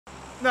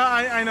No,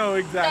 I know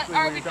exactly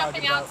Are what we you're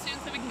talking jumping out about. soon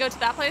so we can go to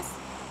that place?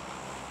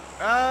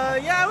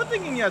 Yeah, I was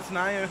thinking yes,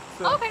 Naya.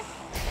 So. Oh, okay.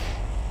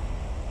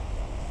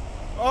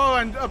 Oh,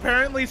 and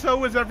apparently so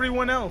was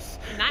everyone else.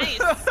 Nice.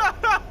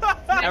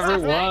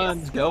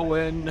 Everyone's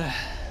going.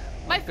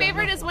 My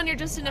favorite is when you're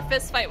just in a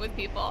fist fight with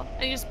people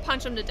and you just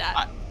punch them to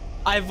death.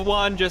 I've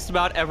won just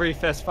about every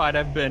fist fight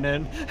I've been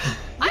in.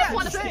 I've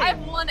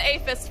won a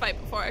fist fight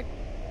before.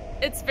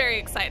 It's very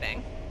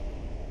exciting.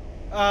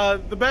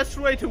 The best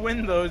way to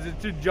win those is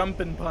to jump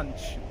and punch,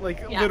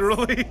 like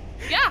literally.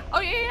 Yeah. Oh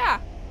yeah.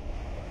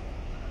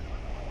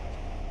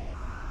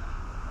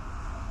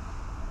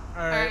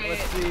 All right,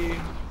 let's see.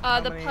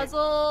 The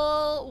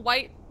puzzle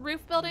white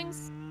roof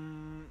buildings.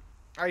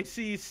 I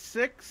see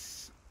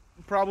 6,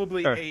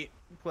 probably 8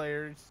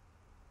 players.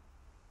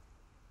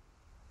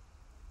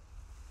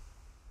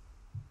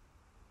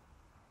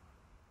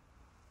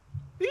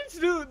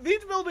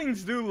 These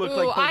buildings do look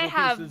like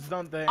puzzle pieces,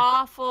 don't they?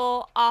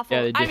 Awful. Yeah,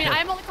 they do. I mean,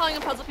 I'm only calling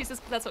them puzzle pieces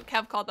because that's what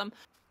Kev called them.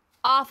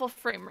 Awful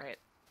frame rate.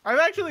 I've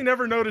actually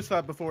never noticed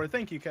that before.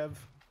 Thank you, Kev.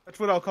 That's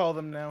what I'll call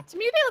them now. To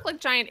me, they look like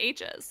giant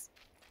H's.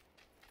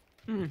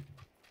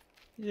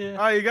 Yeah.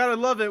 Oh, you gotta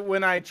love it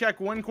when I check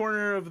one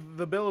corner of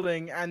the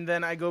building and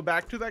then I go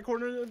back to that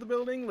corner of the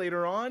building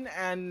later on,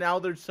 and now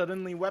there's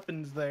suddenly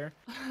weapons there.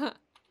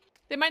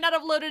 They might not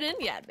have loaded in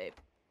yet, babe.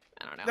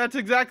 I don't know. That's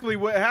exactly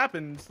what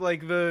happens.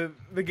 Like the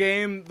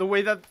game, the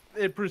way that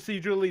it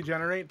procedurally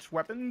generates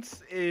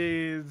weapons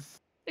is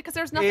because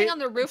there's nothing on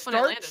the roof when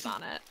I landed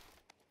on it.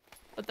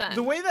 But then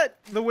the way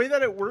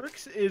that it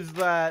works is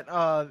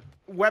that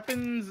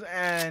weapons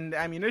and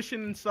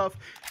ammunition and stuff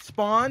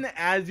spawn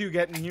as you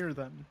get near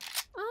them.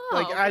 Oh,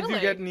 like as really? you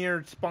get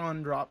near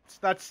spawn drops.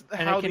 That's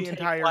And how it can the take,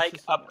 entire like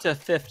system up to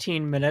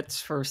 15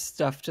 minutes for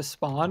stuff to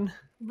spawn.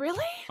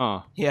 Really?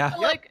 Huh. Yeah.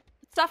 So, like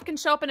stuff can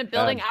show up in a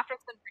building after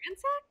it's been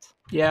ransacked?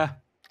 Yeah.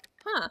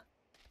 Huh.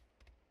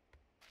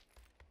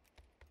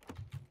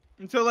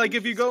 And so, like,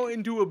 if you go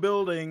into a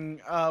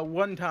building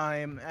one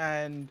time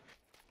and,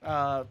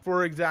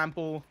 for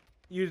example,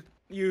 you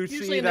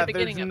see that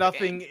there's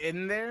nothing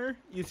in there.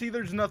 You see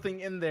there's nothing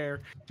in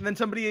there. And then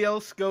somebody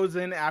else goes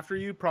in after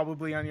you,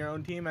 probably on your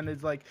own team, and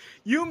is like,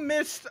 you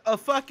missed a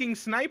fucking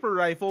sniper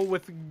rifle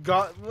with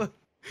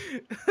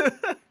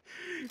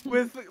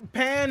with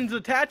pans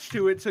attached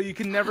to it so you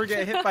can never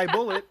get hit by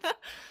bullets.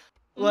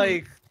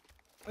 Like,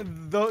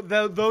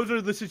 those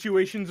are the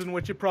situations in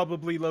which it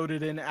probably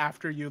loaded in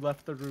after you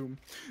left the room.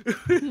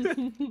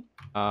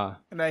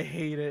 And I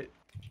hate it.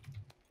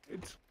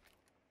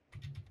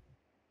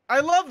 I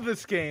love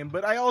this game,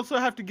 but I also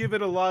have to give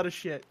it a lot of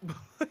shit.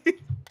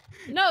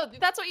 No,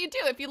 that's what you do.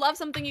 If you love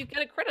something, you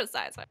gotta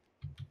criticize it.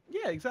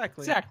 Yeah,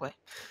 exactly. Exactly.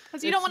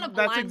 Because you don't want to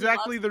blindly That's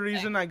exactly love the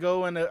reason I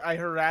go and I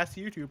harass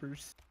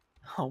YouTubers.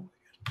 Oh.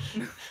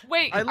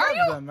 Wait, I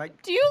love them.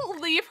 Do you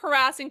leave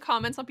harassing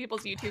comments on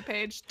people's YouTube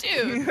page?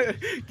 Dude.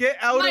 Get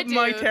out of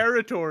my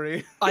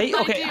territory.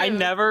 I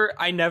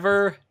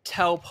never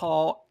tell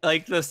Paul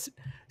like this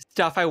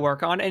stuff I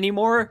work on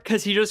anymore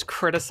because he just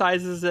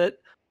criticizes it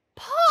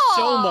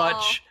so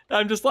much.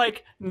 I'm just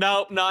like,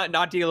 nope,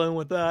 not dealing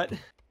with that.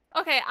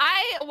 Okay,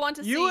 I want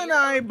to see you and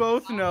I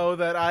both know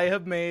that I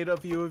have made a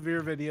few of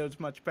your videos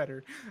much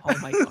better. Oh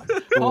my god.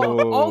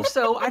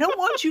 Also, I don't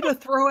want you to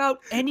throw out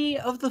any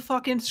of the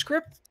fucking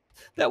script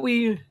that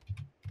we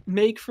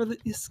make for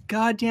this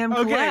goddamn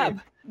collab.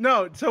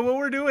 No, so what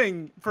we're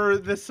doing for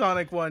this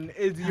Sonic one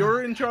is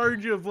you're in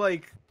charge of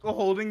like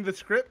holding the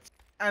script,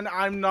 and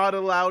I'm not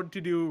allowed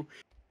to do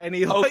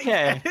any like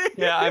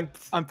yeah,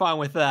 I'm fine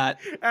with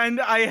that.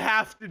 And I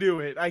have to do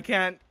it. I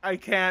can't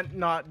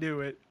not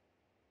do it.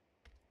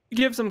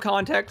 Give some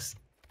context.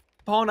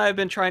 Paul and I have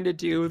been trying to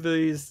do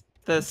the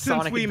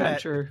Sonic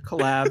Adventure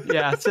collab.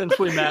 Yeah, since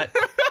we met.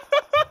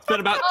 It's been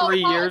about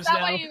 3 years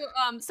now.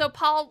 So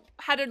Paul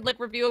had to like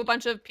review a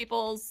bunch of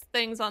people's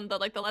things on the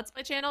Let's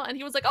Play channel, and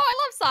he was like, "Oh,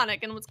 I love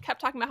Sonic," and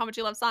kept talking about how much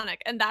he loves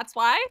Sonic, and that's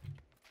why.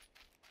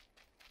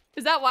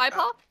 Is that why,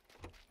 Paul?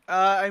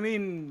 I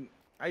mean,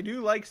 I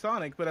do like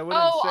Sonic, but I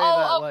wouldn't say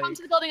that like. Come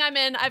to the building I'm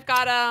in. I've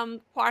got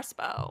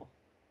crossbow.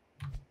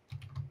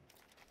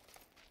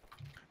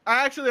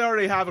 I actually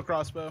already have a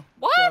crossbow.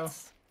 What?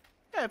 So...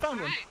 Yeah, I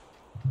found one.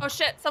 Oh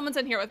shit! Someone's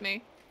in here with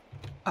me.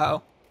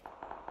 Oh.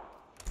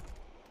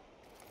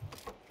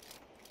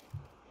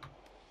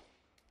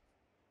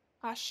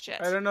 Oh shit.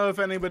 I don't know if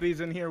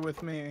anybody's in here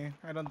with me.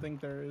 I don't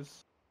think there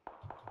is.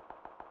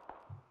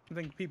 I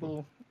think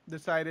people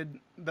decided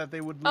that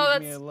they would leave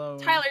me alone.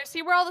 Tyler,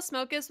 see where all the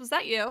smoke is? Was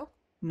that you?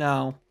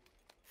 No.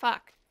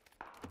 Fuck.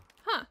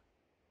 Huh.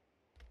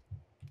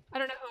 I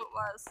don't know who it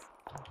was.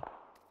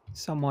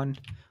 Someone.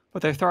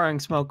 But they're throwing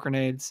smoke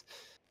grenades.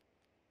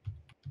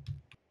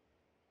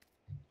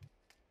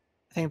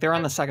 I think they're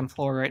on the second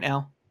floor right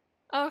now.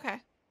 Oh, okay.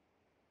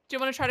 Do you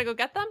want to try to go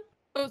get them?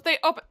 Oh, they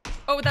open.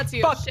 Oh, that's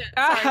you. Fuck. Shit.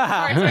 Sorry.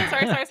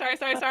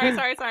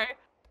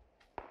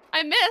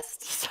 I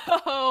missed,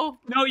 so.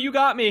 No, you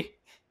got me.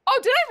 Oh,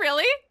 did I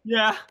really?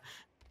 Yeah.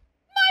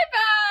 My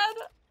bad.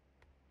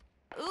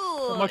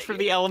 Ooh. So much for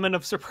the element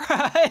of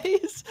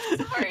surprise.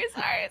 Sorry.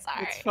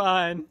 It's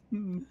fine.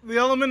 The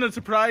element of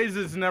surprise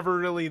is never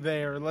really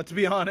there, let's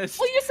be honest.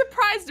 Well, you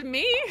surprised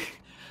me.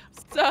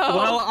 So.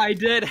 Well, I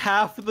did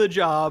half the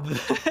job.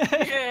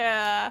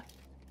 Yeah.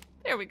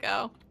 There we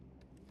go.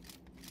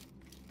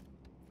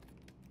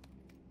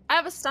 I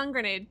have a stun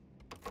grenade.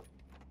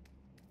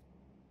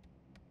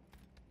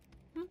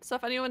 So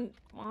if anyone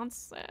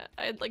wants it,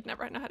 I'd like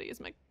never know how to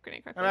use my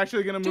grenade correctly. I'm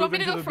actually gonna move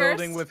into the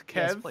building with Kev.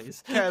 Yes,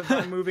 please. Kev,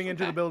 I'm moving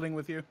into the building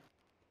with you.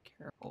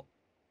 Careful.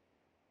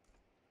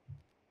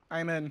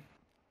 I'm in.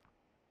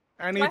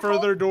 Any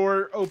further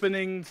door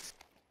openings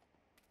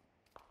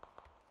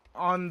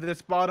on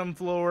this bottom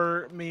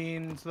floor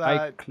means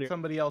that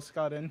somebody else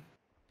got in.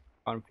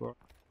 Bottom floor.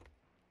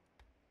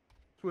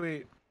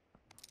 Sweet.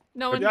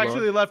 No one. You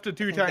actually left a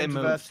 2 times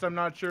vest. I'm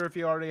not sure if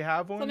you already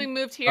have one. Something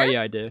moved here. Oh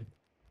yeah, I did.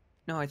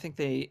 No, I think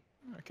they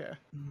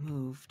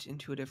moved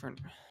into a different.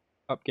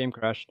 Game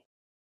crashed.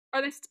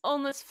 Are they still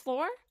on this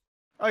floor?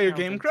 Oh, your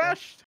game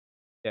crashed? So.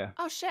 Yeah.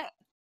 Oh shit.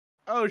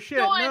 Oh shit,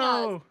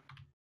 no.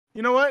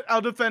 You know what?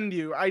 I'll defend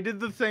you. I did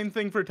the same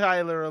thing for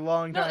Tyler a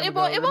long time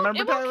ago. It won't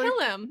kill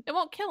him. It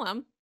won't kill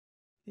him.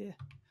 Yeah.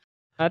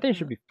 I think it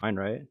should be fine,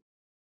 right?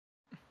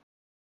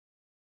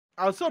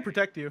 I'll still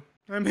protect you.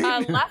 I mean,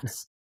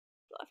 left.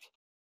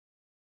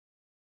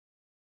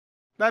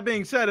 That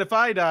being said, if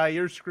I die,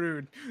 you're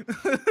screwed.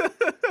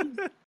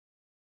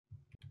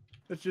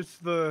 It's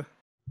just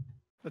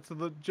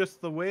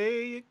just the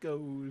way it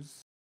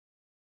goes.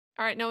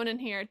 All right, no one in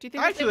here. Do you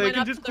think actually I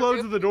can just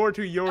close the door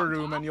to your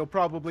room and you'll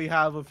probably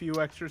have a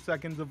few extra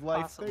seconds of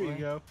life. Possibly. There you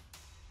go.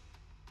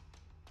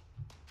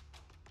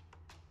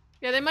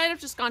 Yeah, they might have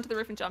just gone to the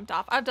roof and jumped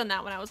off. I've done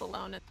that when I was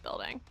alone in the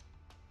building.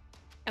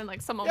 And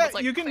like someone was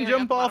like, you can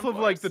jump off of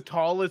like the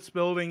tallest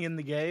building in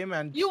the game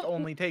and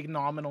only take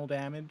nominal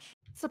damage.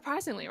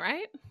 Surprisingly,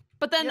 right?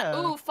 But then,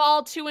 ooh,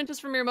 fall 2 inches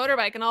from your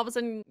motorbike and all of a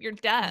sudden you're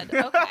dead.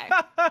 Okay.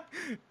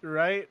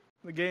 Right?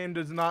 The game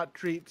does not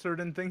treat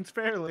certain things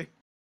fairly.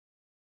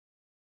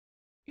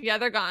 Yeah,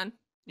 they're gone.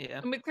 Yeah.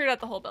 And we cleared out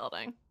the whole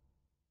building.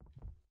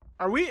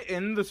 Are we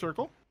in the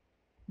circle?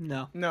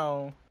 No.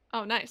 No.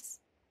 Oh, nice.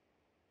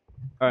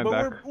 All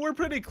right, but we're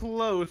pretty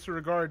close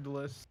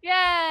regardless.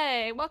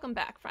 Yay! Welcome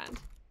back, friend.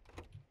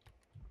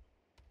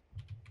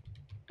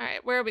 All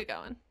right, where are we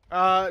going?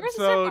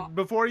 So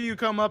before you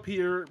come up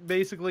here,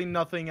 basically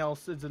nothing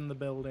else is in the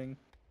building.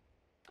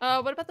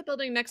 What about the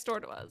building next door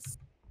to us?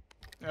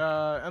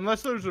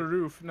 Unless there's a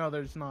roof. No,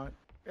 there's not.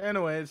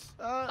 Anyways.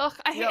 Ugh,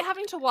 I hate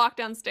having to walk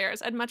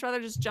downstairs. I'd much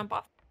rather just jump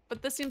off.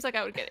 But this seems like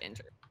I would get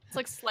injured. It's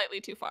like slightly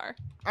too far.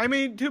 I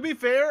mean, to be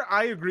fair,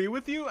 I agree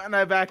with you, and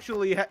I've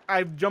actually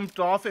I've jumped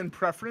off in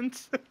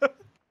preference.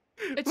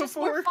 It's just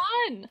more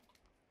fun.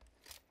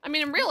 I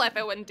mean, in real life,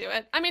 I wouldn't do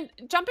it. I mean,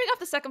 jumping off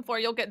the second floor,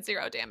 you'll get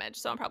 0 damage,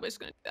 so I'm probably just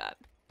gonna do that.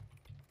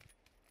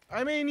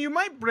 I mean, you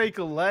might break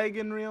a leg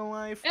in real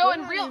life. No,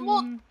 in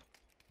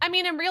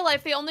real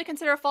life, they only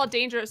consider a fall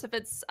dangerous if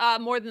it's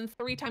more than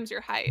 3 times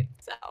your height.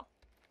 So.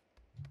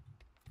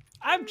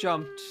 I've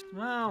jumped.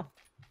 Well,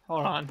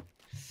 hold on.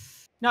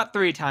 Not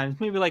 3 times.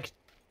 Maybe like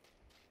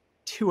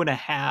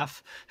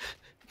 2.5.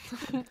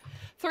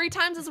 3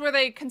 times is where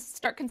they can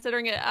start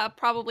considering it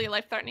probably a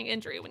life-threatening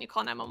injury when you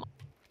call 911.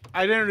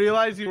 I didn't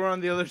realize you were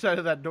on the other side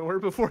of that door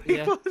before he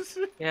was.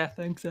 Yeah,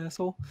 thanks,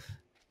 asshole.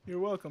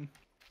 You're welcome.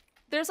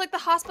 There's like the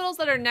hospitals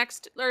that are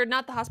next, or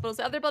not the hospitals,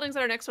 the other buildings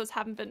that are next to us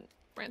haven't been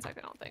ransacked,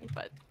 I don't think,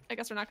 but I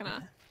guess we're not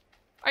gonna.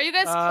 Are you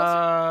guys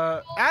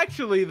closer?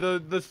 Actually,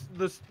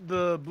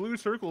 the blue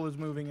circle is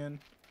moving in.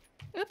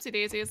 Oopsie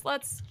daisies.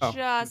 Let's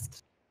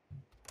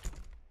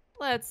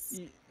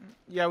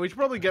Yeah, we should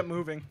probably get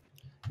moving.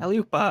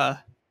 Alley-oop,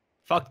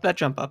 fuck that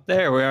jump up.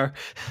 There we are.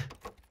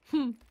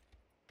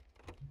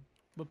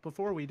 But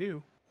before we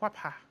do,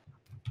 whapa.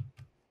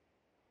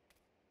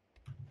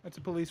 That's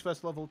a police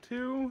vest level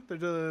 2.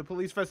 There's a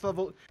police vest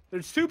level.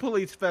 There's 2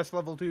 police vest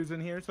level 2s in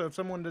here. So if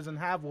someone doesn't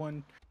have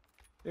one,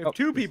 if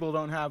 2 people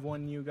don't have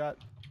one, you got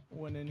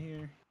one in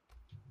here.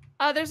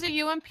 There's a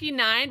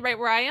UMP9 right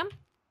where I am. Do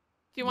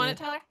you want it,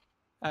 Tyler?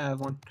 I have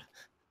one.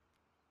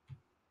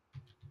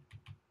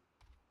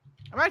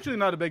 I'm actually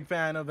not a big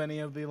fan of any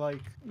of the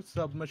like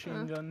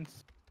submachine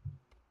guns.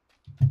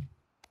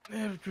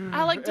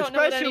 I like don't know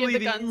what any of the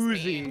guns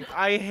Uzi. mean.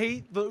 I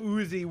hate the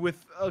Uzi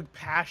with a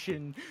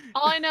passion.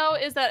 All I know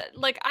is that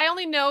like I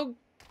only know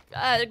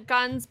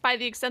guns by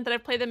the extent that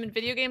I've played them in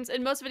video games,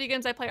 and most video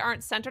games I play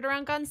aren't centered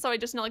around guns, so I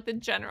just know like the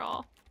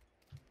general.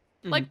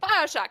 Like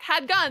BioShock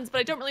had guns, but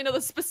I don't really know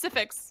the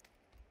specifics.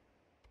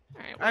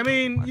 All right, I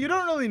mean, you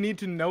don't really need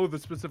to know the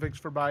specifics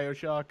for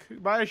BioShock.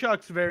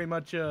 BioShock's very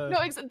much No,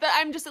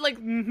 I'm just like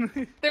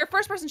they're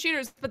first-person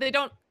shooters, but they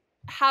don't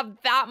have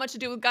that much to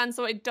do with guns,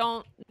 so I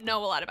don't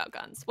know a lot about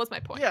guns. What's my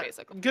point,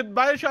 basically?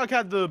 BioShock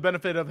had the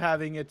benefit of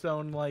having its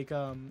own like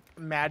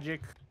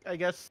magic, I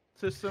guess,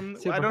 system.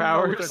 Superpowers. I don't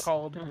know what they're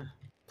called.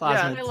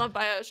 Plasmids. Yeah, I love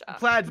BioShock.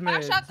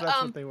 Plasmids, that's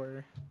what they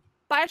were.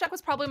 BioShock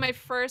was probably my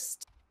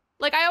first.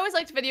 Like I always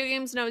liked video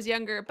games when I was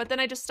younger, but then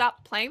I just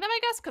stopped playing them, I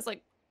guess, because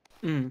like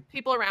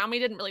people around me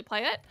didn't really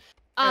play it.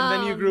 And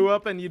then you grew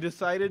up and you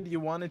decided you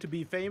wanted to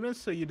be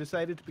famous, so you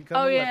decided to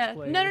become a Let's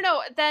Player.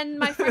 No. Then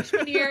my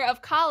freshman year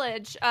of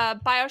college,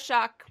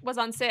 BioShock was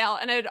on sale,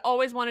 and I'd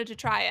always wanted to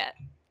try it.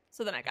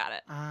 So then I got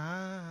it.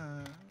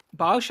 Ah.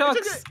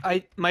 BioShock's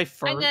my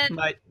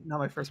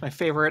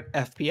favorite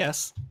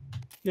FPS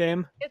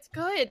game. It's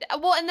good.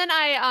 Well, and then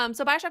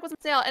so BioShock was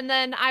on sale, and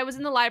then I was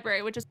in the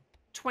library, which is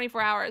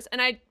 24 hours,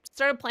 and I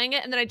started playing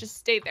it, and then I just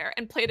stayed there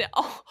and played it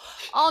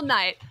all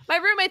night. My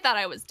roommate thought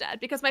I was dead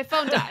because my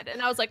phone died,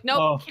 and I was like,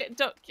 nope,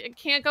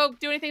 can't go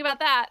do anything about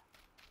that.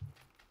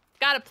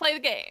 Gotta play the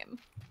game.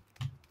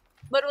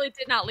 Literally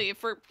did not leave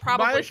for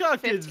probably BioShock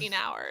 15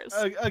 hours.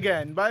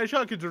 Again,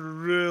 BioShock is a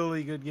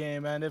really good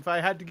game, and if I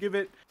had to give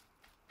it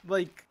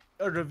like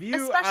a review,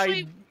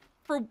 especially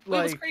it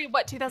was created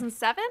what,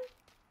 2007?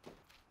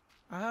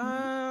 It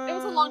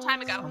was a long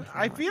time ago.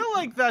 I feel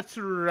like that's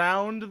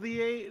around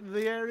the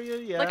area.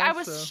 Yeah. Like I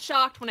was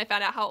shocked when I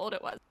found out how old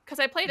it was because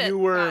I played it. You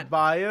were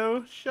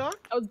BioShock?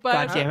 I was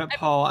BioShock. God damn it,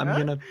 Paul!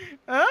 I'm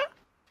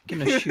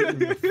gonna shoot you in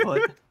the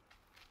foot.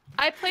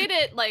 I played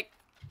it like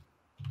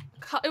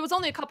it was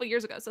only a couple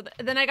years ago. So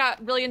then I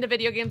got really into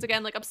video games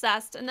again, like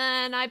obsessed, and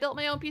then I built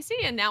my own PC,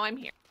 and now I'm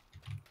here.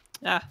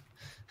 Yeah.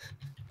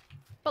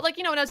 But like,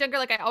 you know, when I was younger,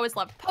 like I always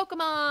loved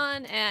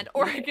Pokemon and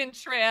Oregon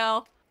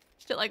Trail,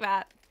 shit like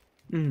that.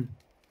 Mm.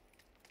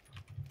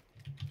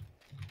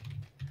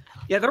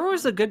 Yeah, there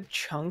was a good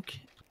chunk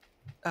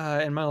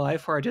in my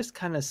life where I just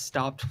kind of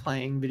stopped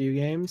playing video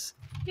games.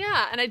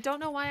 Yeah, and I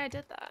don't know why I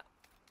did that.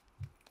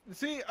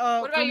 See,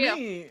 what about for you?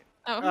 me,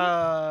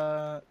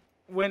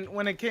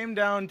 when it came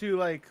down to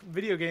like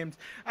video games,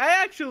 I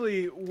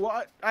actually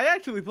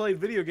played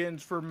video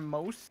games for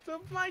most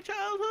of my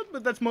childhood,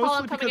 but that's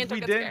mostly because we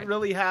didn't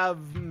really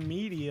have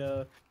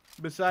media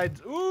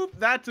besides. Ooh,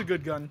 that's a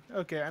good gun.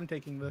 Okay, I'm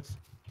taking this.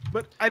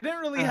 But I didn't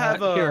really have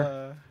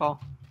Here, Paul,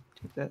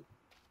 take that.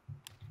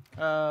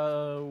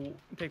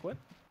 Take what?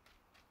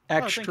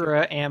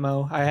 Extra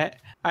ammo.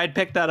 I'd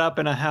picked that up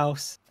in a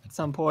house at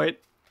some point.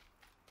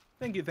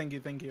 Thank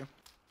you.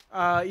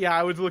 Yeah,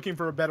 I was looking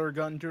for a better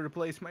gun to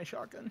replace my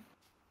shotgun.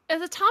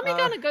 Is a Tommy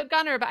gun a good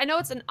gun, but I know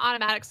it's an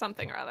automatic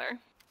something or other.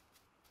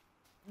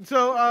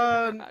 So,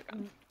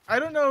 I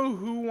don't know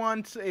who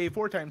wants a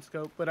 4x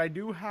scope, but I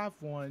do have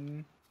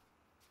one.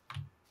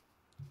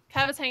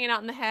 Kev is hanging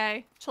out in the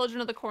hay.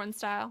 Children of the Corn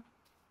style.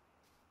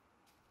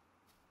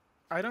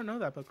 I don't know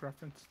that book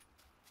reference.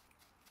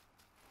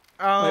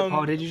 Wait,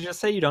 Paul, did you just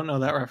say you don't know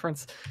that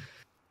reference?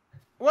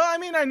 Well, I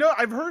mean, I know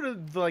I've heard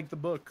of like the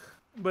book,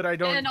 but I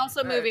don't. And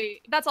also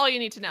movie. That's all you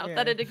need to know. Yeah.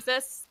 That it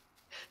exists.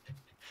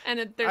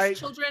 And there's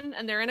children,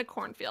 and they're in a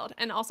cornfield,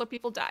 and also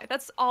people die.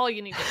 That's all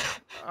you need to know.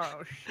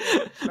 Oh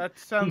shit! That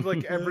sounds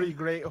like every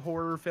great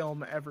horror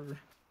film ever.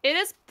 It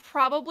is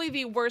probably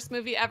the worst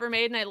movie ever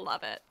made, and I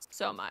love it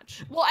so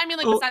much. Well, I mean,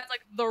 like, besides,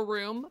 like, The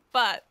Room,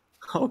 but...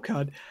 Oh,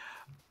 God.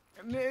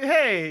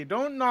 Hey,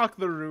 don't knock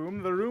The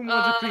Room. The Room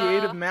was a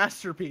creative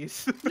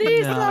masterpiece.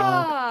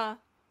 Lisa!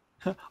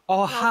 No.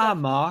 Oh, hi,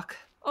 Mark.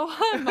 Oh,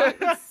 hi, Mark.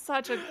 It's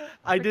such a...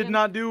 I did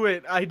not do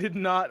it. I did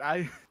not.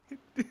 I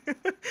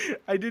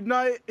did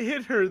not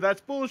hit her.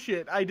 That's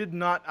bullshit. I did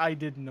not.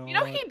 You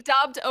know, he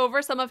dubbed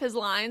over some of his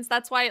lines.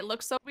 That's why it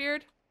looks so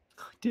weird.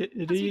 Did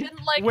he? He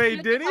didn't, like,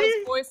 wait, did he?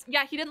 His voice.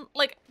 Yeah, he didn't,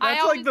 like,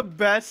 that's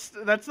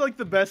like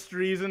the best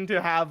reason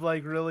to have,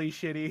 like, really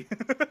shitty.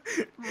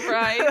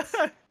 Right.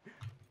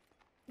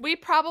 We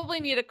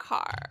probably need a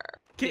car.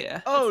 Yeah.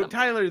 Oh,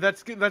 Tyler,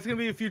 that's gonna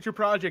be a future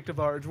project of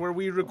ours where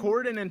we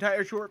record an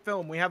entire short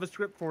film. We have a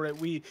script for it.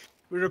 We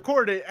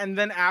record it, and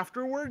then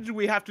afterwards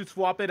we have to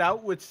swap it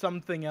out with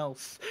something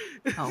else.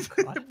 Oh,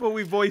 God. But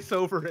we voice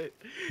over it.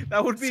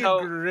 That would be a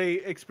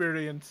great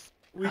experience.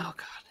 Oh, God.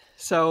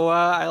 So,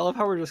 I love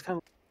how we're just kind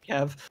of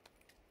Kev.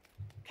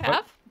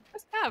 Kev?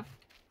 Where's Kev?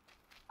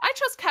 I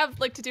trust Kev,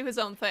 like, to do his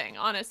own thing,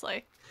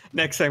 honestly.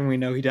 Next thing we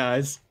know, he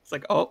dies. It's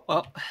like, oh,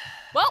 well.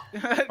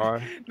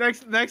 Well.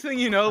 next thing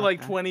you know, like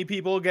 20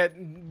 people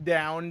get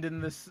downed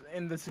in this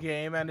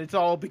game, and it's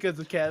all because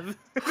of Kev.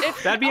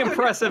 That'd be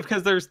impressive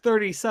because there's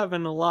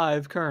 37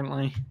 alive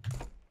currently.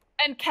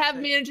 And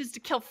Kev manages to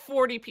kill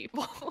 40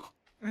 people.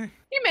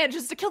 He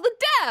manages to kill the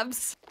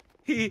devs.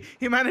 He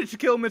managed to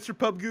kill Mr.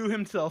 PUBG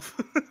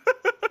himself.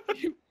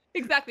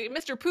 Exactly,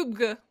 Mr.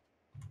 PUBG.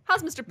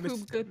 How's Mr.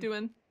 PUBG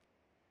doing?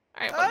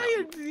 All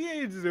right,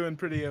 he's doing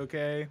pretty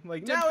okay.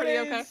 Like doing nowadays,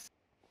 pretty okay.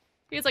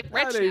 He's like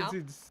rich nowadays now.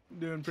 He's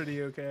doing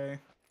pretty okay.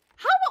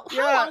 How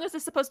long is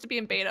this supposed to be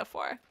in beta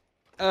for?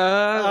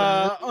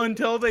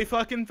 Until they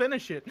fucking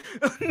finish it.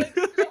 Like, do you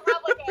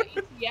have like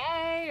an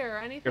ETA or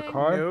anything? Your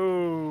car?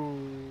 No.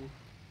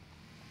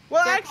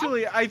 Well,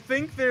 actually, I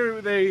think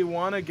they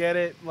want to get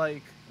it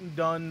like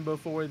done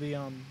before the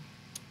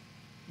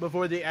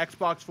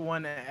Xbox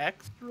One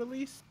X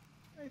release.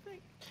 I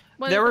think.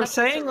 They were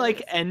saying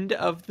like end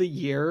of the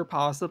year,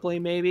 possibly,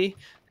 maybe.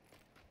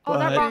 Oh,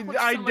 that rock looks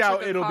so I much doubt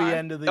like a it'll car. be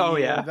end of the year. Oh,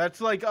 yeah.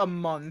 That's like a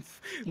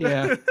month.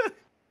 Yeah.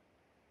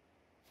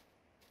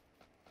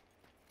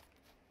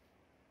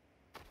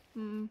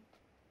 Hmm.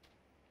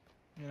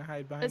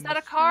 Hide behind Is that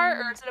a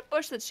car or is it a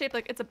bush that's shaped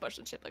like it's a bush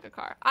that's shaped like a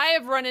car? I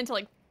have run into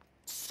like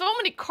so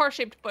many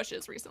car-shaped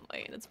bushes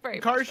recently, and it's very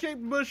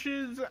car-shaped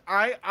bushes.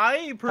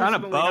 I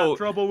personally have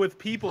trouble with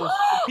people.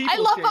 I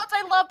love boats.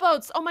 I love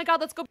boats. Oh my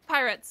god, let's go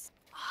pirates.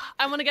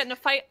 I want to get in a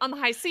fight on the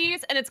high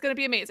seas, and it's gonna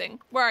be amazing.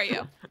 Where are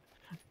you?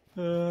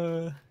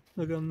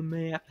 Look on the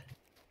map.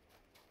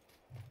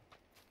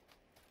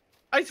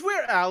 I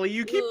swear, Allie,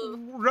 you keep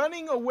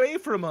running away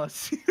from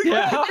us.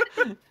 Yeah. I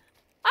don't know.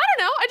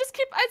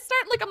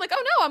 I'm like,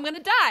 oh no, I'm gonna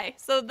die.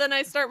 So then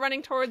I start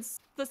running towards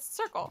the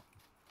circle.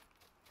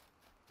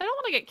 I don't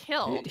want to get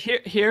killed.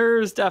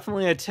 Here's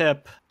definitely a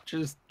tip.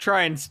 Just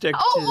try and stick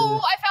to...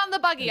 Oh, I found the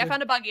buggy. I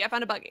found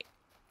a buggy.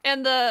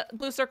 And the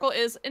blue circle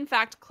is, in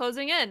fact,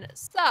 closing in.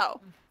 So,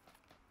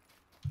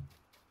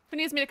 who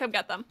needs me to come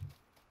get them?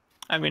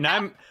 I mean,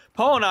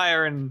 Paul and I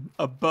are in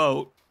a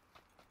boat.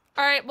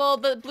 All right, well,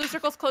 the blue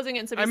circle's closing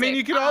in, so be I mean, safe.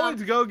 you could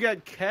always go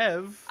get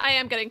Kev. I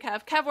am getting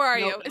Kev. Kev, where are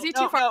you? Is he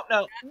too far?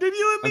 No. Did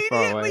you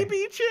immediately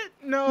beach it?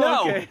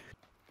 No. Okay.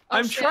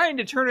 I'm trying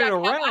to turn it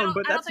around,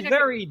 but that's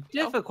very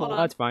difficult. Oh,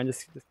 that's fine.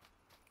 Just...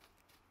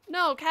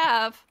 No,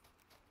 Kev.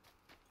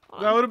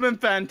 That would have been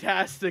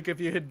fantastic if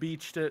you had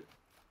beached it.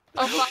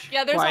 Oh, fuck.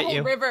 Yeah, there's a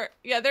whole river.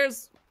 Yeah,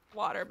 there's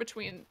water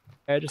between.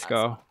 Yeah, just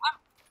go.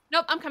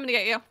 Nope, I'm coming to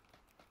get you.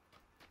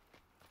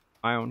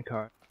 My own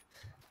car.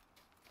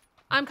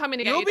 I'm coming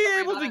to get you. You'll be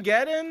able to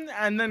get in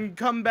and then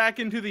come back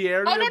into the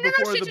area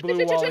before the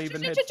blue wall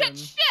even hits him.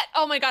 Shit!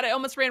 Oh my god, I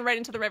almost ran right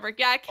into the river.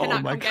 Yeah, I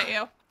cannot come get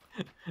you.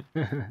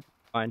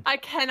 Fine. I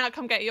cannot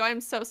come get you. I'm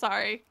so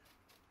sorry.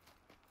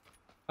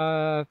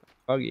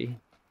 Buggy.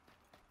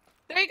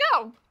 There you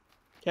go.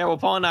 Yeah, well,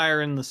 Paul and I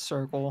are in the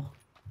circle.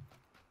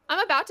 I'm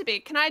about to be.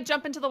 Can I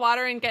jump into the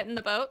water and get in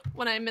the boat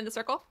when I'm in the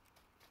circle?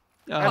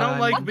 I don't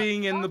like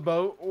being in the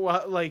boat.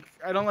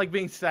 I don't like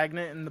being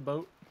stagnant in the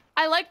boat.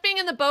 I like being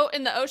in the boat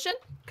in the ocean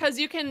because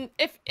you can,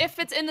 if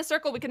it's in the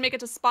circle, we can make it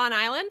to Spawn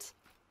Island,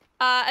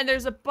 and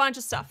there's a bunch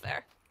of stuff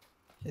there.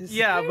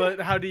 Yeah, but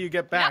how do you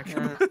get back?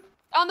 Yeah.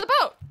 On the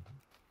boat.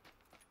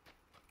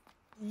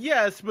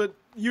 Yes, but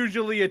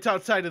usually it's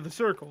outside of the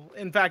circle.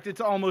 In fact, it's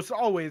almost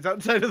always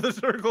outside of the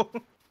circle.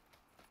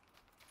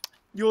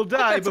 You'll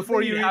die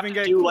before you even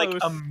get close.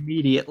 Like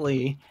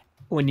immediately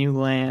when you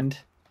land.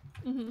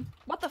 Mm-hmm.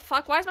 What the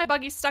fuck? Why is my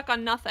buggy stuck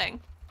on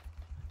nothing?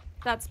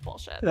 That's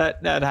bullshit.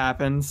 That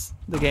happens.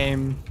 The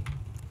game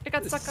it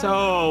got stuck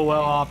so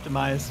well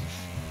optimized.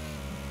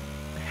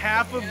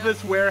 Half of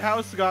this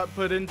warehouse got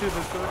put into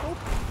the circle.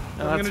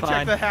 No, I'm gonna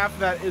check the half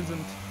that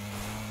isn't.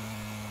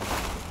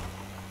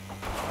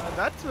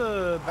 That's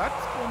an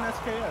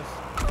SKS.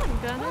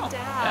 I'm gonna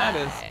die. That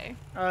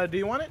is. Do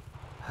you want it?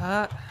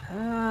 I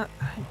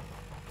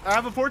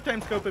have a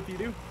 4x scope if you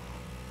do.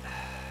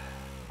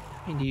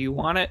 I mean, do you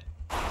want it?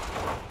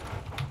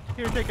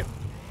 Here, take it.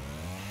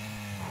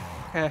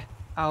 Okay,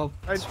 I'll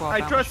swap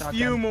I out trust my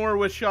you more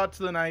with shots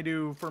than I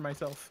do for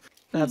myself.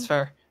 That's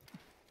fair.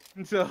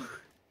 So.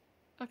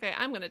 Okay,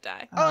 I'm gonna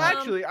die. Oh,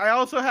 actually, I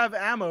also have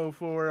ammo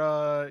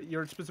for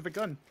your specific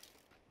gun.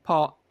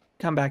 Paul,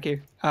 come back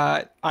here.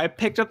 I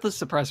picked up the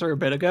suppressor a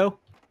bit ago.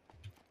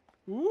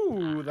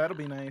 Ooh, that'll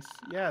be nice.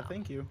 Yeah,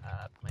 thank you.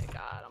 Oh my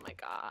god, oh my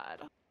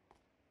god.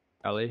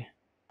 Ellie.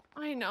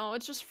 I know,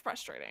 it's just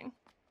frustrating.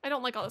 I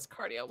don't like all this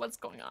cardio. What's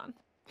going on?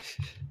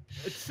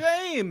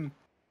 Same!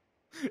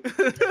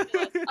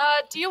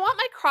 Do you want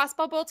my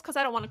crossbow bolts? Because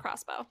I don't want a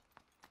crossbow.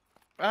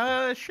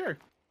 Sure.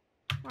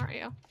 Where are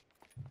you?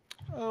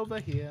 Over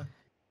here.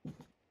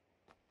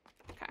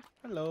 Okay.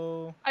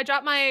 Hello. I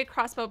dropped my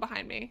crossbow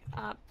behind me,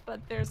 but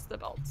there's the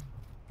bolts.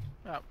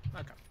 Oh,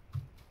 okay.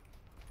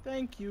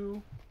 Thank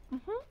you.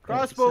 Mm-hmm.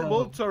 Crossbow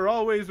bolts are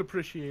always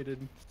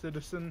appreciated,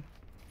 citizen.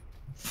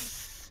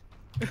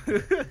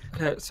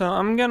 Okay, so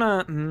I'm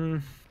gonna...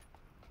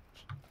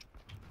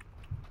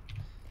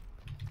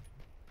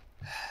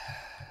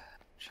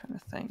 trying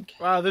to think.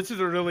 Wow, this is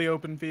a really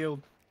open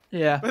field.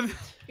 Yeah.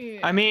 Yeah.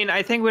 I mean,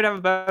 I think we'd have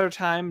a better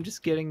time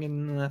just getting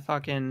in the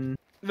fucking...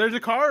 There's a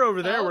car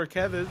over there where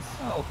Kev is.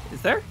 Oh,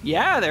 is there?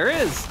 Yeah, there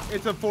is.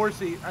 It's a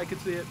 4-seat. I can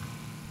see it.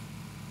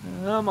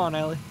 Come on,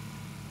 Ellie.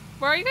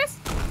 Where are you guys?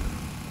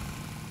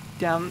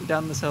 Down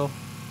this hill.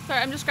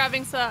 Sorry, I'm just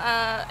grabbing some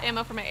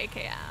ammo for my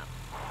AKM.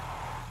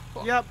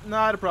 Cool. Yep,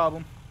 not a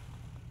problem.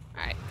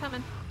 Alright,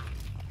 coming.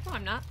 No,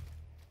 I'm not.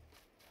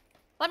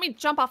 Let me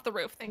jump off the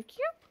roof. Thank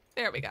you.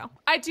 There we go.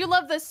 I do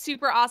love this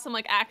super awesome,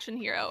 like, action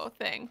hero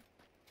thing.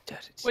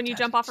 When you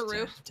jump off a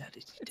roof.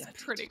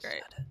 It's pretty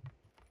great.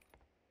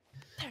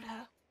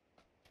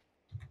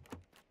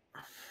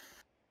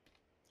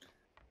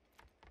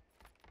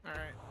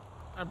 Alright.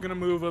 I'm gonna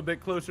move a bit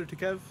closer to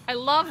Kev. I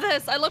love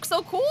this. I look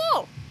so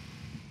cool.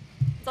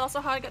 It's also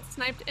how I get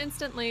sniped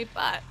instantly,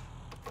 but...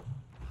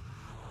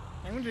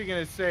 I'm just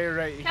gonna say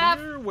right Kev.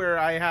 here where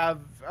I have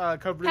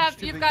coverage Kev,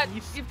 to you've the got,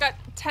 east. You've got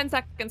 10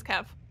 seconds,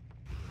 Kev.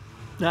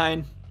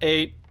 9,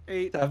 8,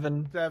 8,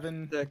 7,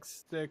 7,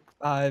 6, 6,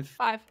 5,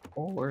 5,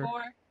 4,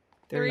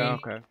 3. Oh,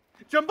 okay.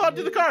 Jump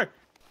onto the car!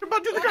 Jump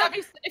onto the car!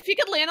 If he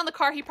could land on the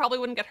car, he probably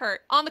wouldn't get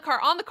hurt. On the car,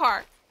 on the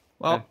car.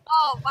 Well,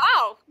 Oh,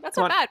 wow. That's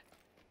not bad.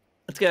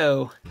 let's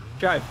go.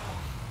 Drive.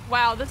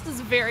 Wow, this is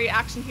very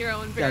action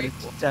hero and very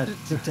cool.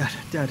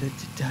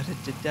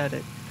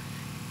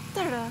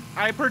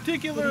 I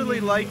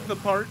particularly like the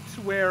parts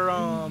where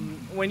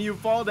when you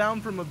fall down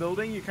from a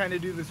building, you kind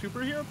of do the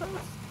superhero pose.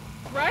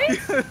 Right?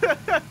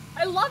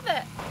 I love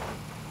it.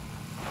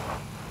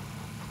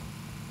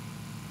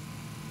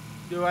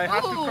 Do I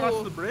have to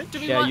cross the bridge?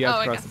 Yeah, you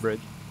have to cross the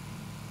bridge.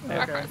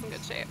 Our car's in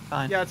good shape.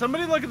 Fine. Yeah,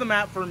 somebody look at the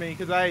map for me,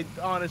 because I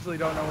honestly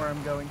don't know where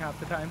I'm going half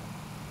the time.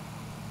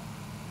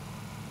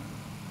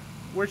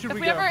 Where should we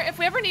go? If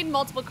we ever need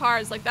multiple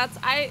cars, like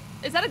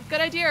is that a good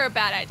idea or a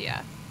bad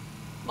idea?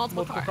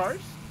 Multiple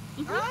cars?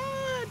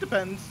 It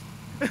depends.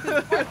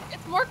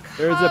 It's more coverage.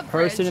 There's a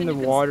person in the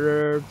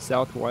water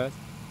southwest.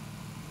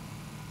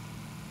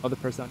 Other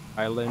person on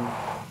the island.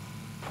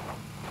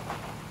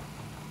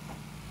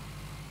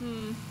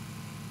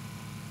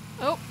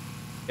 Oh.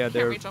 Yeah,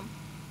 can't reach them.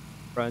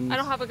 Friends. I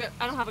don't have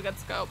a good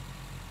scope.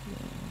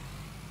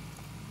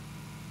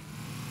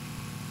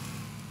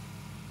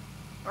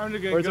 I'm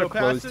just gonna go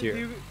past it. Do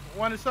you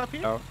want to stop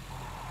here? Oh.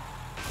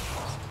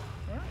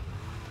 Alright.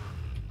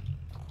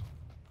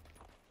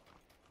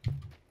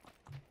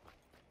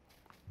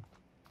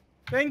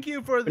 Thank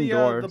you for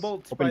the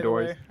bolts, by the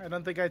way. I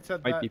don't think I'd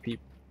said that. Might be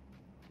people.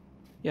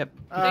 Yep.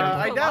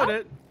 I doubt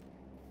it.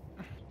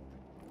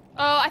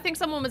 Oh, I think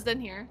someone was in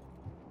here.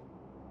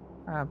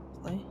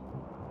 Probably.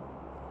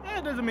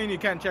 It doesn't mean you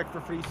can't check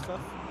for free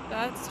stuff.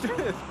 That's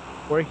true.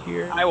 We're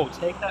here. I will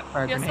take that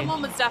fire Yeah, grenade.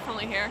 someone was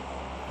definitely here.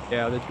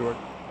 Yeah, the door.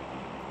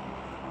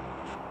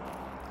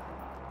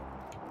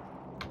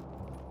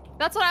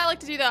 That's what I like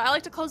to do, though. I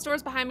like to close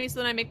doors behind me so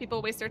then I make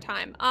people waste their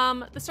time.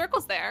 The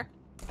circle's there.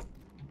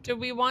 Do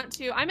we want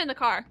to? I'm in the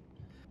car.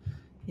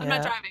 I'm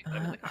not driving, but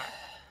I'm in the car.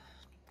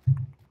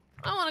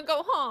 I want to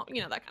go home.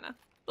 You know, that kind of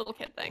little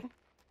kid thing.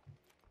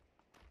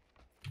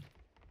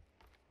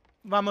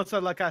 Vamos a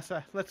la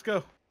casa. Let's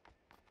go.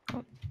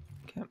 Oh,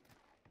 okay.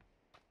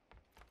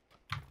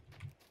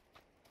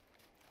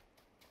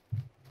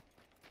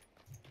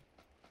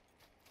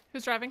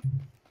 Who's driving?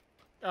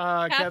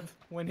 Kev,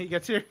 when he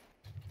gets here.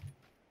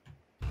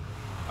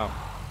 Oh.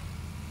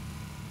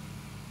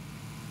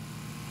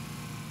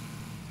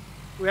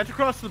 We have to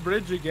cross the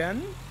bridge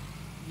again?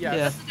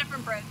 Yes. That's a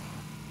different bridge.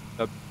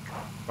 The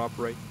top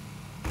right.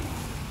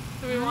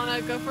 Do we want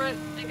to go for it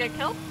and get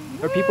killed?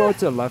 There are people to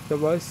the left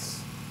of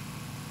us.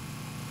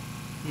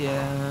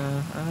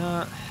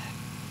 Yeah.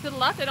 To the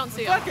left? I don't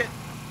see them. Fuck it.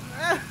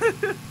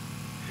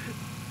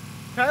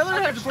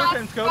 Tyler has a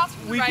 4-time scope.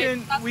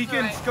 We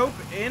can scope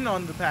in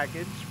on the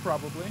package,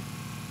 probably.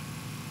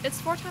 It's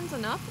 4 times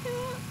enough to do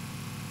that?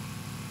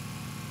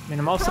 I mean,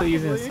 I'm also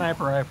using a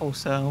sniper rifle,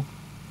 so.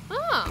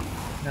 Oh.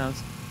 Who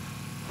knows?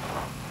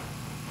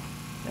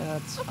 Yeah,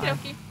 that's fine.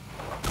 Okay.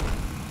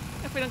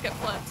 If we don't get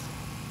flipped.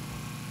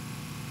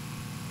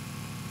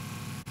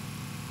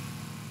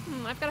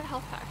 I've got a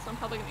health pack, so I'm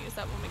probably gonna use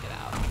that when we get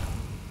out.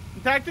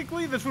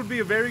 Tactically, this would be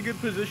a very good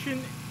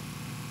position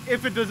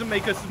if it doesn't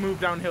make us move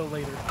downhill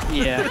later.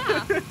 Yeah.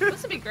 Yeah,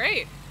 this would be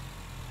great.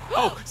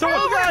 Oh, someone!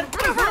 Run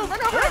over him!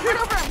 Run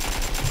over him!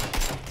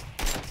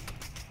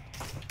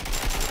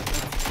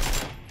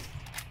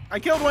 I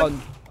killed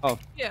one. Oh.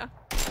 Yeah.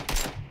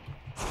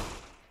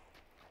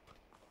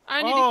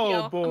 I need to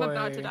heal. I'm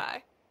about to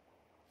die.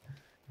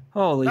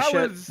 Holy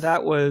shit!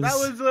 That was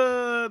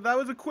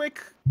a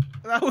quick.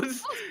 That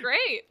was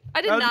great.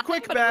 I did nothing, a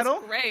quick but battle.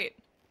 It was great.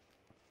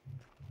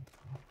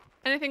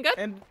 Anything good?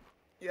 And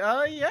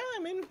yeah, I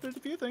mean, there's a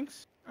few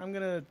things. I'm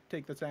gonna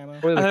take this ammo.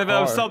 That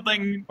was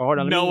something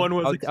no one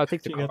was I'll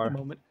take the expecting car. at the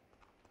moment.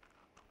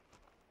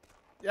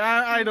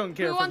 Yeah, I don't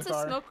care. Who for wants the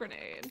car. a smoke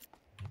grenade?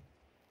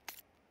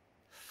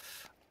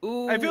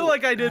 Ooh, I feel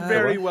like I did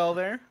very well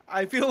there.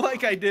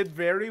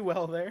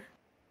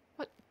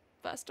 What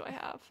vest do I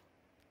have?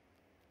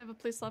 I have a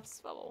police left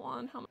level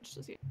 1. How much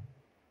does he?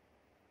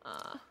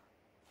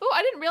 Oh,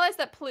 I didn't realize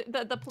that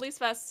the police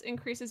vest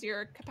increases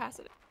your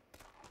capacity.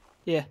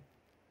 Yeah.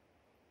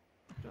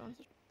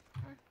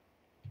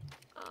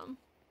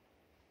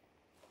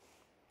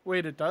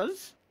 Wait, it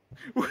does?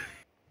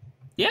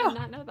 Yeah. I did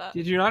not know that.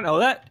 Did you not know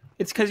that?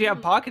 It's because you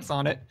have pockets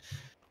on it.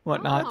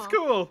 Whatnot. That's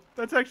cool.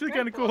 That's actually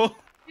kind of cool.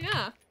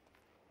 Yeah.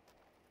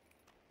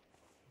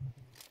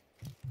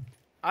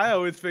 I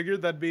always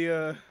figured that'd be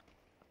a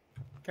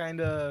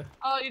kind of.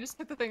 Oh, you just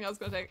took the thing I was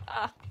gonna take.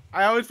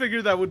 I always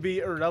figured that would be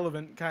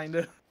irrelevant, kind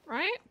of.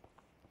 Right?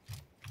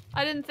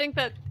 I didn't think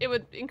that it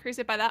would increase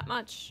it by that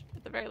much,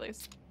 at the very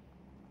least.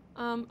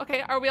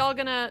 Okay, are we all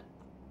gonna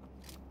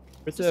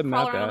Where's just the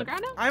crawl map around the at?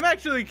 ground now? I'm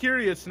actually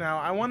curious now.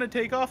 I want to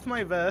take off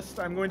my vest.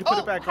 I'm going to put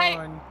it back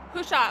on.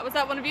 Who shot? Was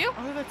that one of you?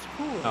 Oh, that's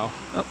cool. No.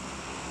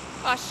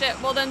 Oh shit,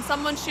 well then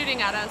someone's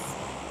shooting at us.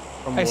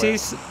 From I where?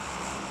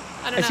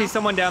 see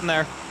someone down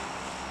there.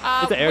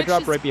 There's an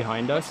airdrop right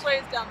behind us. Which way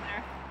is down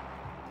there?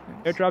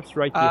 Airdrop's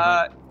right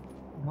behind.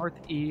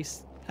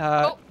 Northeast.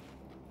 Where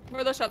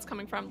are those shots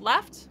coming from?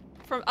 Left?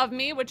 Of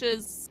me, which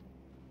is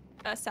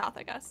south,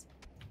 I guess.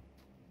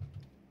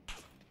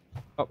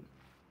 Oh.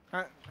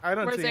 I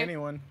don't Where's see they?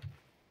 anyone.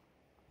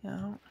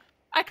 No.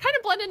 I kind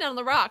of blend in on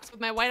the rocks with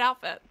my white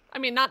outfit. I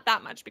mean, not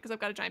that much because I've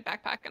got a giant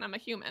backpack and I'm a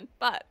human,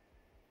 but...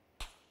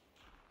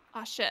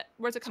 Oh, shit.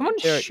 Where's it coming?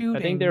 Someone's shooting.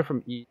 I think they're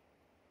from east.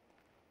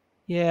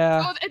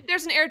 Yeah. Oh,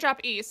 there's an airdrop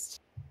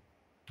east.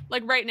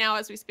 Like right now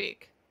as we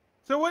speak.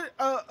 So what,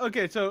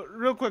 okay, so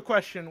real quick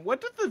question.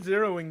 What does the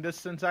zeroing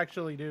distance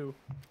actually do?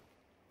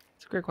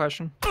 It's a great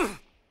question.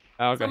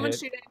 Someone's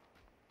shooting.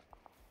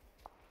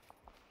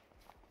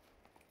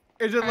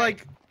 Is it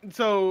like,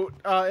 so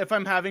if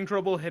I'm having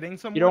trouble hitting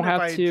someone, You don't if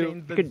have I to,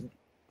 change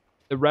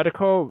the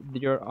reticle,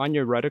 on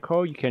your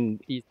reticle, you can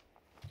eat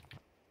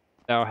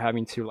without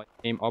having to like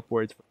aim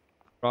upwards for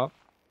drop.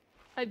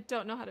 I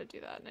don't know how to do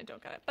that and I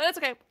don't get it, but it's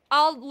okay.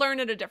 I'll learn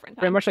it a different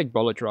time. Pretty much like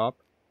bullet drop.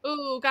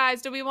 Ooh,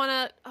 guys, do we want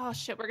to? Oh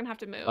shit, we're gonna have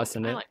to move.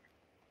 Lessen it. I like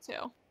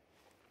too.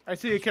 I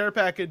see a care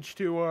package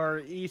to our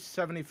east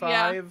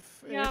 75.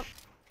 Yeah. Yep.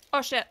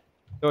 Oh shit.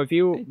 So if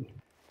you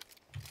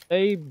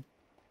say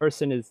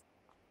person is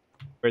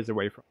where's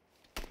away from,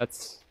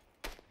 that's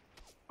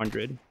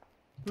 100.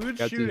 Who's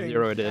Got to shooting?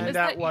 zero it in. And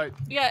at what?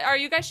 Yeah, are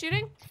you guys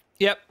shooting?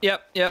 Yep.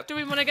 Do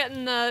we want to get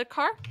in the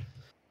car?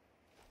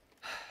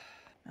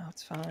 No,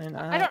 it's fine.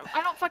 I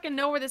don't fucking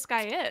know where this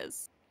guy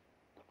is.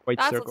 White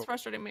That's circle. what's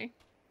frustrating me.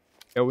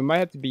 Yeah, we might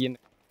have to be in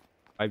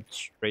 5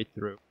 straight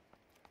through.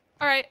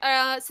 All right,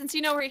 since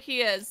you know where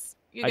he is,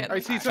 you get in I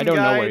the see car. some I don't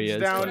know where he guys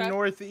is. down Okay.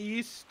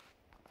 northeast.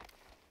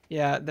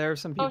 Yeah, there are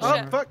some people. Oh, Oh,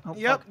 shit. fuck. Oh,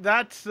 Yep,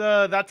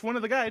 fuck. that's one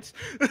of the guys.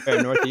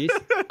 Okay, northeast.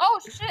 Oh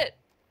shit.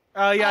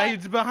 Yeah,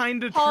 he's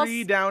behind a Pulse.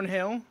 tree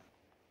downhill.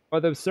 Oh,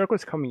 the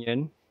circle's coming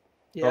in.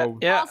 Yeah, Oh.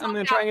 yeah. Paul's I'm gonna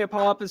knocked try out. and get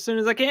Paul up as soon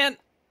as I can.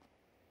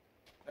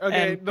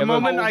 Okay, And the have a-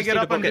 moment we'll I just get need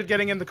up, to I'm book just it.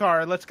 getting in the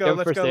car. Let's You go, have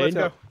let's first go, let's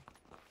aid? go.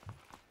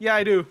 Yeah,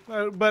 I do,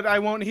 but I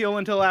won't heal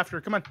until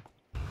after. Come on.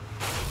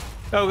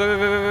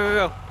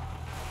 Go.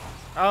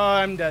 Oh,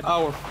 I'm dead.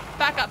 Oh, we're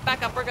Back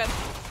up, we're good.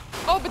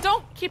 Oh, but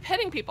don't keep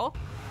hitting people.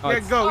 Oh, yeah,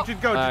 it's- go,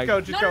 just go, just go,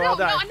 just No, go. no, I'll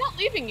no, die. I'm not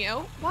leaving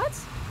you. What?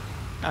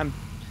 I'm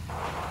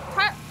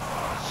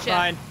Shit.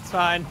 fine. It's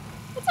fine.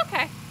 It's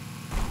okay.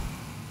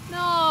 No.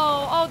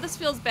 Oh, this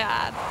feels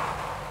bad.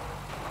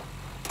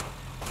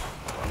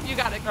 You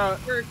got it.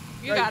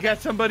 You I got guess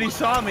it. somebody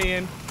saw me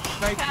and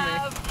sniped me.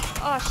 Kev.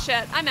 Oh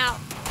shit, I'm out.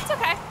 It's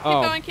okay.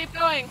 Oh. Keep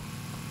going.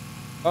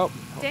 Oh,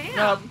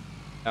 Damn.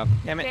 Nope.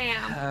 Damn it.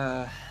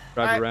 Damn.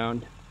 drive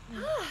around.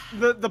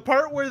 The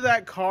part where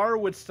that car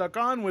was stuck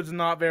on was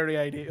not very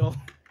ideal.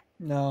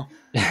 No.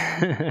 We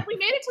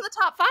made it to the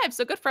top 5,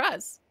 so good for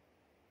us.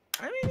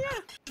 I mean, yeah,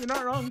 you're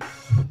not wrong.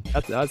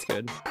 That's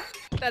good.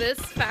 That is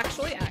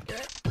factually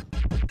accurate.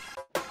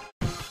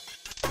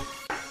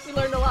 We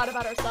learned a lot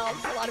about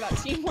ourselves, a lot about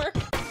teamwork,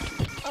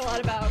 a lot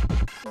about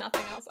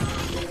nothing else.